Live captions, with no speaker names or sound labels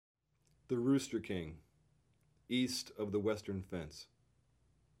the Rooster King, east of the western fence.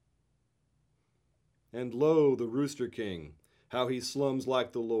 And lo, the Rooster King, how he slums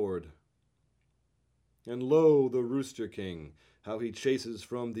like the Lord. And lo, the Rooster King, how he chases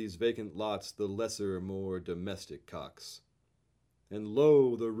from these vacant lots the lesser, more domestic cocks. And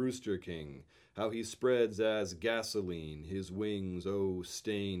lo, the Rooster King, how he spreads as gasoline his wings, oh,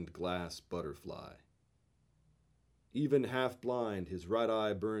 stained glass butterfly. Even half blind, his right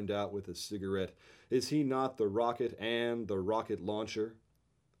eye burned out with a cigarette, is he not the rocket and the rocket launcher?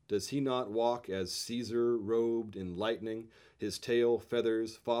 Does he not walk as Caesar robed in lightning, his tail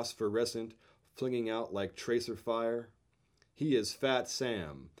feathers phosphorescent, flinging out like tracer fire? He is Fat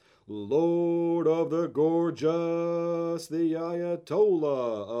Sam, Lord of the Gorgeous, the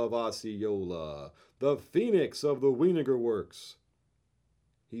Ayatollah of Osceola, the phoenix of the Wienerger Works.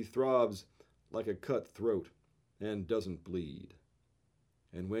 He throbs like a cut throat and doesn't bleed.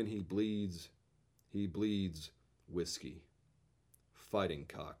 And when he bleeds whiskey. Fighting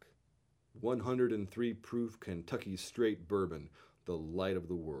cock. 103 proof Kentucky straight bourbon, the light of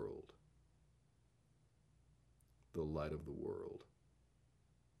the world. The light of the world.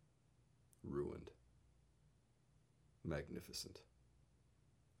 Ruined. Magnificent.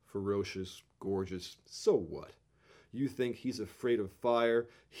 Ferocious, gorgeous, so what? You think he's afraid of fire?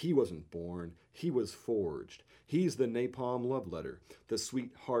 He wasn't born. He was forged. He's the napalm love letter, the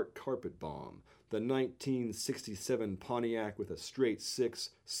sweetheart carpet bomb, the 1967 Pontiac with a straight six,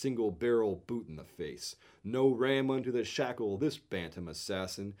 single-barrel boot in the face. No ram unto the shackle, this bantam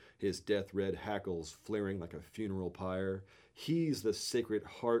assassin, his death-red hackles flaring like a funeral pyre. He's the sacred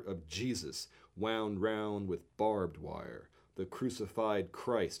heart of Jesus, wound round with barbed wire, the crucified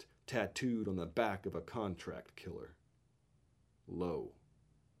Christ tattooed on the back of a contract killer. Lo,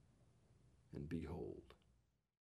 and behold.